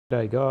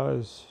G'day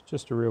guys,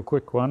 just a real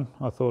quick one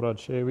I thought I'd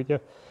share with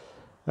you.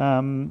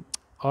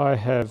 I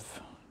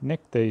have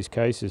necked these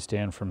cases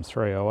down from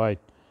 308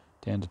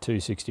 down to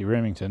 260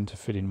 Remington to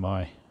fit in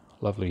my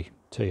lovely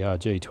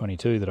TRG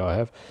 22 that I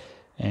have,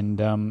 and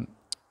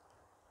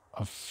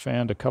I've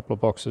found a couple of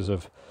boxes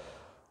of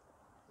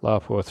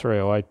Lapua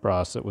 308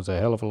 brass that was a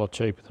hell of a lot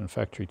cheaper than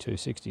factory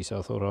 260, so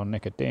I thought I'd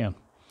neck it down.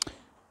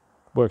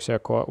 Works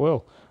out quite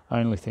well.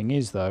 Only thing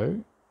is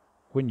though,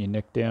 when you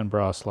neck down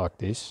brass like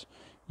this,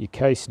 your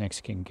case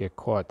necks can get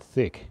quite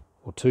thick,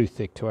 or too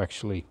thick to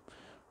actually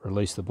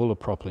release the bullet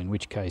properly, in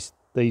which case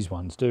these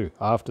ones do.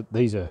 After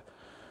these are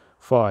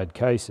fired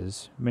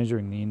cases,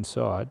 measuring the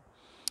inside,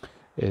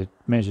 it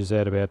measures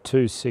out about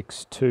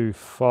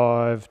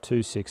 2625,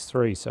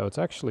 263, so it's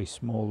actually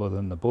smaller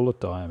than the bullet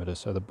diameter,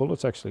 so the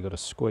bullet's actually got to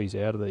squeeze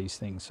out of these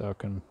things so it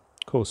can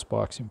cause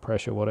spikes in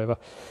pressure, whatever.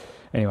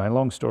 Anyway,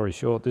 long story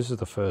short, this is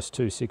the first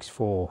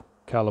 264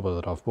 calibre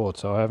that I've bought,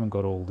 so I haven't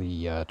got all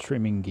the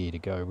trimming gear to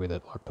go with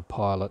it, like the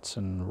pilots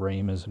and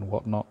reamers and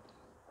whatnot.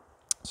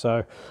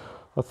 So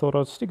I thought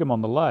I'd stick them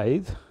on the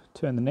lathe,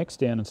 turn the necks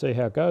down and see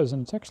how it goes,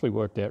 and it's actually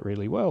worked out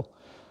really well.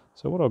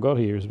 So what I've got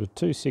here is a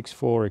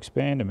 264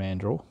 expander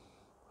mandrel,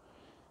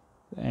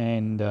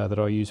 and that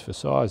I use for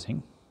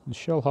sizing, the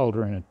shell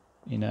holder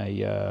in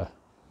a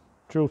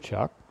drill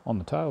chuck on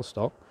the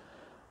tailstock.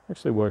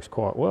 Actually works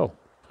quite well.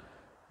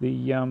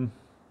 The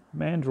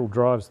mandrel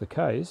drives the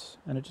case,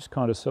 and it just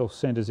kind of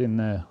self-centers in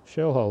the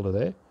shell holder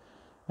there,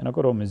 and I've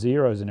got all my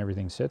zeros and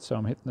everything set, so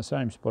I'm hitting the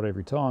same spot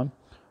every time.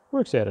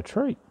 Works out a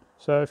treat.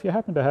 So if you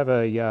happen to have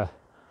a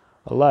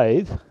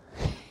lathe,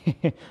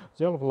 it's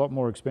a hell of a lot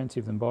more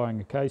expensive than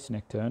buying a case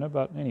neck turner,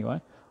 but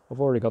anyway,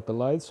 I've already got the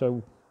lathe,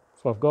 so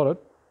if I've got it,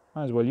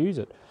 might as well use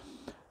it.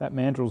 That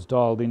mandrel's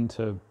dialed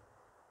into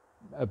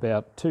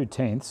about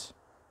 2/10,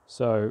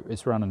 so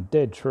it's running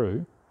dead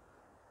true,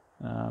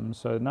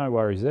 so no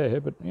worries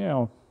there, but yeah,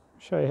 I'll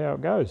show you how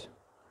it goes.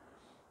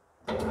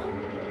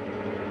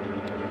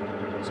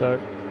 So,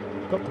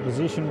 got the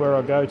position where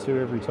I go to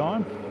every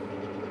time.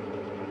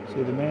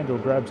 See, the mandrel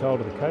grabs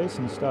hold of the case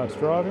and starts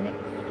driving it.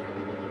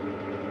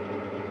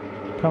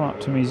 Come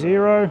up to me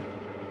zero,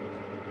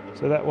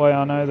 so that way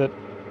I know that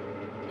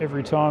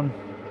every time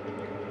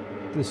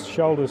this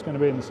shoulder is going to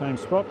be in the same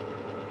spot.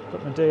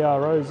 Got my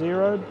DRO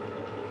zeroed.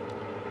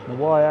 The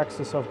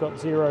Y-axis I've got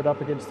zeroed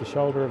up against the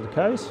shoulder of the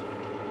case.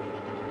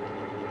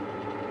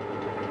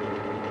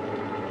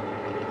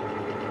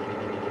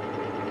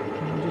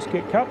 And just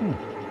get cutting.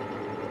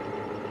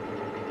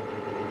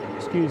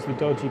 Excuse the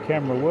dodgy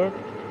camera work.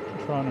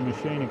 I'm trying to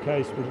machine a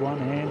case with one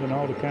hand and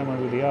hold a camera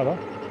with the other.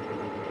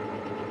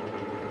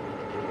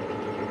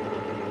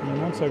 And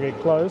then once I get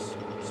close,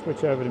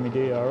 switch over to my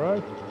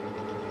DRO,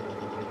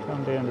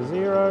 come down to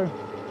zero,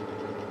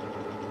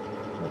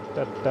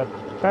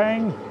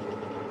 bang,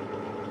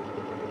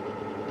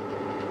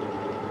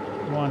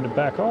 wind it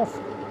back off,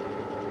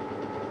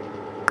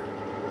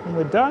 and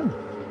we're done.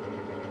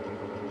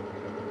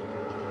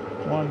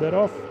 Wind that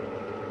off.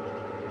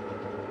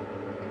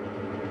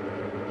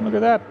 Look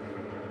at that.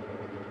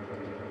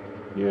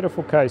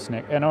 Beautiful case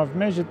neck. And I've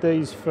measured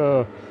these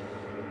for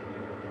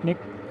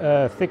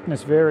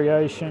thickness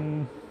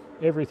variation,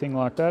 everything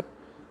like that.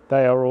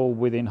 They are all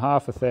within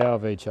half a thou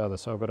of each other.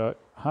 So I've got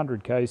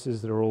 100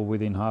 cases that are all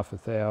within half a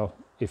thou,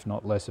 if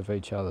not less, of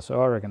each other. So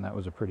I reckon that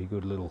was a pretty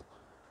good little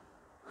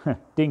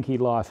dinky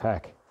life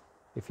hack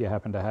if you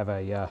happen to have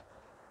a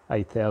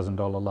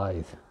 $8,000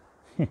 lathe.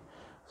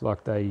 It's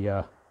like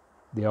the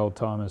old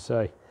timers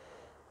say.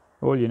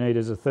 All you need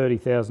is a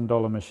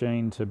 $30,000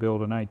 machine to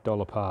build an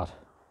 $8 part.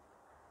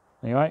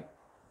 Anyway,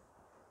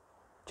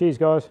 cheers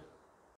guys.